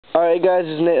Alright guys,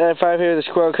 it's Nate95 here, the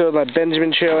Squirrel killed my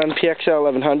Benjamin Trail NPXL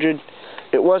 1100.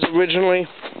 It was originally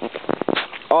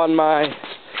on my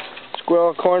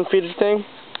squirrel corn feeder thing,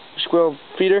 squirrel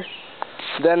feeder.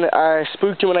 Then I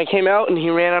spooked him when I came out and he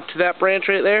ran up to that branch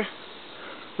right there.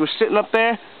 He was sitting up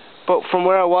there, but from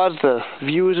where I was, the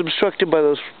view was obstructed by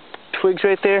those twigs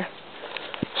right there.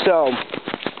 So,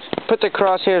 put the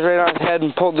crosshairs right on his head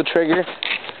and pulled the trigger.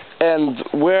 And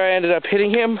where I ended up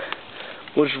hitting him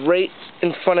was right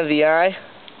in front of the eye,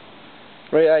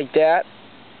 right like that,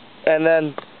 and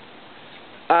then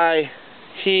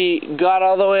he got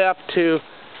all the way up to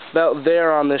about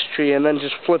there on this tree, and then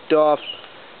just flipped off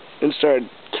and started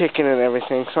kicking and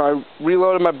everything. So I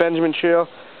reloaded my Benjamin Trail,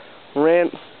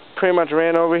 pretty much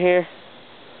ran over here,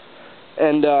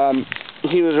 and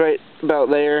he was right about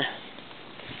there.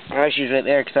 Actually, he was right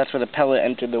there because that's where the pellet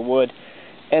entered the wood.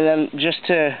 And then just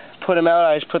to put him out,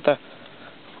 I just put the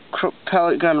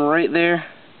pellet gun right there,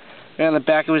 right on the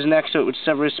back of his neck, so it would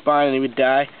sever his spine and he would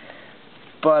die.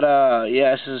 But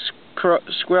yeah, this is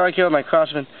Squirrel I killed my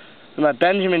Crossman with my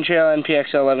Benjamin Trail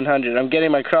NPXL 1100. I'm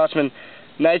getting my Crossman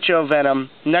Nitro Venom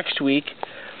next week,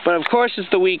 but of course it's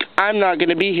the week I'm not going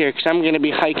to be here because I'm going to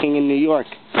be hiking in New York.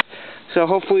 So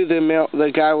hopefully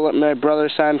the guy will let my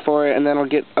brother sign for it, and then I'll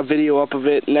get a video up of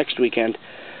it next weekend.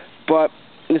 But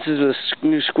this is a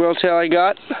new squirrel tail I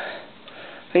got.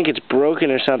 I think it's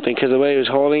broken or something because the way he was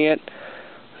holding it,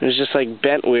 it was just like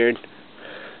bent weird.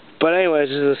 But anyways,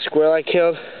 this is a squirrel I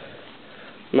killed.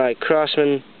 My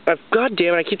Crossman, god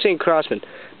damn it, I keep saying Crossman.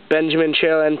 Benjamin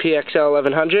Trail NPXL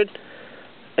 1100.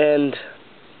 And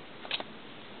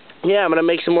yeah, I'm gonna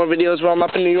make some more videos while I'm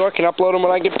up in New York and upload them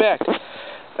when I get back.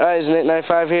 Alright, it's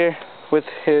Nate95 here with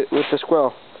the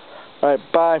squirrel. Alright,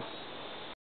 bye.